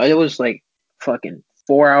it was like fucking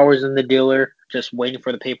 4 hours in the dealer just waiting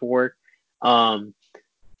for the paperwork. Um,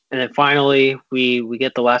 and then finally we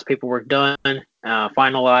get the last paperwork done,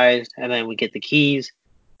 finalized, and then we get the keys.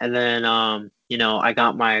 And then I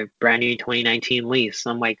got my brand new 2019 lease.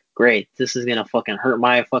 I'm like, great, this is gonna fucking hurt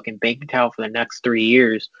my fucking bank account for the next 3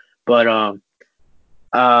 years. But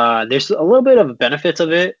there's a little bit of benefits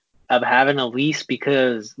of it of having a lease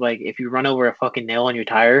because like if you run over a fucking nail on your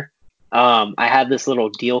tire, I had this little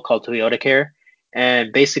deal called Toyota Care,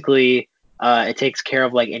 and basically it takes care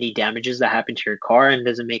of like any damages that happen to your car and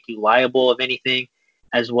doesn't make you liable of anything,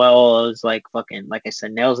 as well as like fucking like I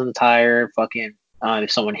said, nails in the tire, fucking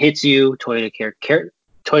if someone hits you, Toyota Care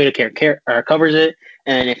covers it,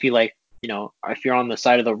 and if you like if you're on the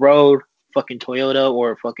side of the road fucking Toyota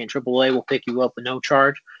or fucking AAA will pick you up with no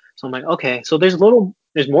charge. So I'm like, okay, so there's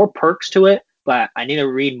more perks to it, but I need to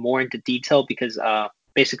read more into detail because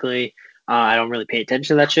basically I don't really pay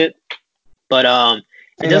attention to that shit. But it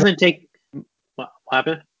And doesn't take what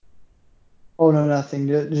happened? oh no, nothing.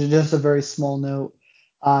 Just a very small note.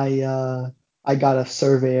 I got a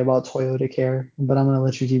survey about Toyota Care, but I'm gonna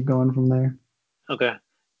let you keep going from there. Okay.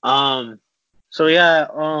 Um. So yeah.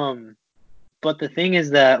 But the thing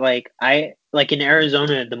is that like I like in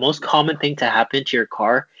Arizona, the most common thing to happen to your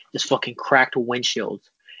car is fucking cracked windshields.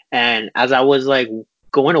 And as I was like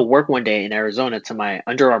going to work one day in Arizona to my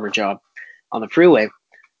Under Armour job on the freeway,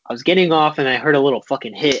 I was getting off and I heard a little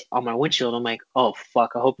fucking hit on my windshield. I'm like, oh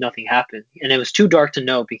fuck, I hope nothing happened. And it was too dark to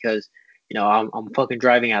know because I'm fucking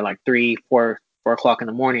driving at like 3, 4 o'clock in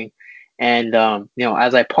the morning. And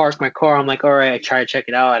as I park my car, I'm like, all right, I try to check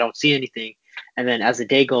it out. I don't see anything. And then as the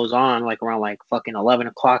day goes on, like around like fucking 11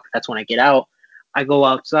 o'clock, that's when I get out. I go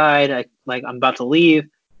outside. I'm about to leave.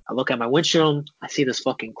 I look at my windshield. I see this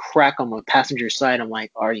fucking crack on my passenger side. I'm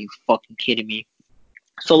like, are you fucking kidding me?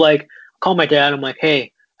 So like, I call my dad. I'm like,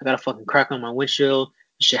 hey, I got a fucking crack on my windshield.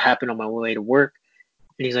 This shit happened on my way to work.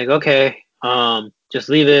 And he's like, okay, just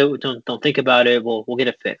leave it. Don't think about it. We'll get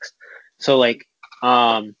it fixed. So like,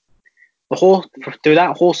 um, the whole through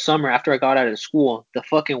that whole summer after I got out of school, the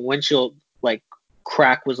fucking windshield like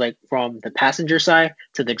crack was like from the passenger side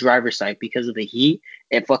to the driver's side because of the heat.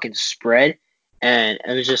 It fucking spread, and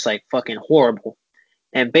it was just like fucking horrible.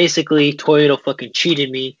 And basically, Toyota fucking cheated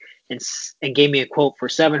me and gave me a quote for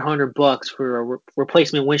 $700 for a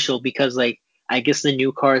replacement windshield because like I guess the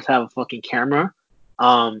new cars have a fucking camera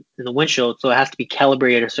in the windshield, so it has to be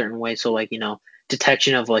calibrated a certain way. So like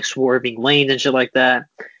detection of like swerving lanes and shit like that.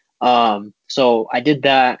 So I did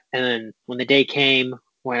that, and then when the day came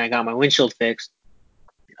when I got my windshield fixed,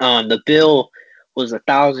 the bill was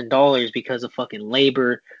 $1,000 because of fucking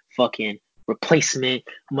labor, fucking replacement.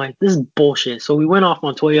 I'm like, this is bullshit. So we went off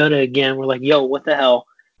on Toyota again. We're like, yo, what the hell?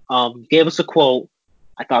 Gave us a quote.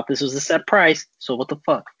 I thought this was a set price, so what the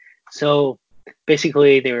fuck? So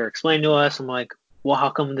basically, they were explaining to us. I'm like, well,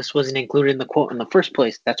 how come this wasn't included in the quote in the first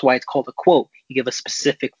place? That's why it's called a quote. You give a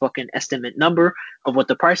specific fucking estimate number of what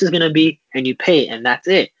the price is gonna be, and you pay, and that's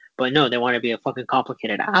it. But no, they want to be a fucking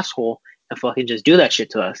complicated asshole and fucking just do that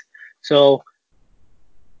shit to us. So,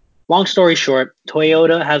 long story short,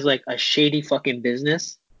 Toyota has like a shady fucking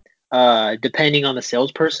business, depending on the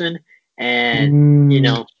salesperson, and you Mm,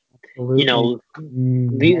 know, you absolutely. know,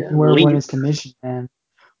 That's where when le- it's commission, man.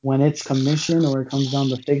 When it's commission or it comes down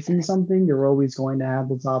to fixing something, you're always going to have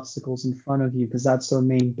those obstacles in front of you because that's their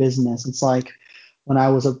main business. It's like when I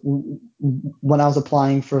was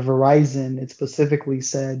applying for Verizon, it specifically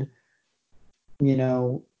said, you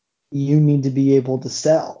know, you need to be able to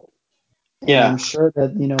sell. And I'm yeah, sure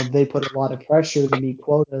that, they put a lot of pressure to meet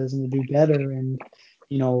quotas and to do better. And,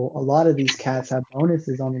 a lot of these cats have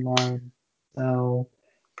bonuses on the line. So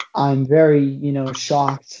I'm very,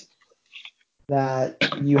 shocked that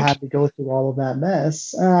you had to go through all of that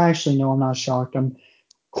mess. Actually, no, I'm not shocked.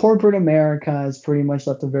 Corporate America has pretty much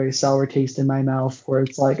left a very sour taste in my mouth where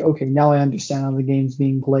it's like, okay, now I understand how the game's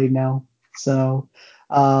being played now. So,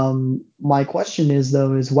 my question is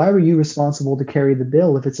though, is why were you responsible to carry the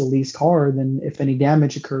bill? If it's a leased car, then if any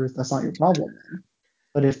damage occurs, that's not your problem then.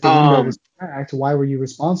 But if the window um, was cracked, why were you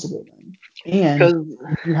responsible then? And cause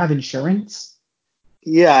you have insurance?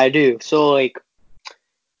 yeah, I do. So like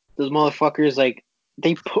those motherfuckers, like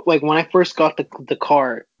they put like when I first got the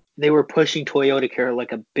car, they were pushing Toyota Care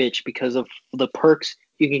like a bitch because of the perks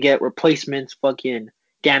you can get replacements, fucking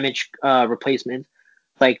damage replacements.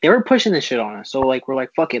 Like they were pushing this shit on us. So like we're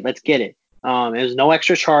like, fuck it, let's get it. It was no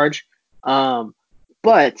extra charge. Um,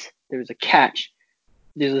 but there's a catch.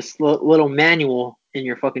 There's this little manual in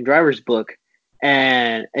your fucking driver's book,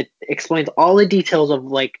 and it explains all the details of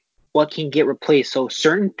like what can get replaced. So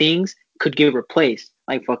certain things could get replaced,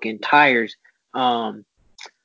 like fucking tires,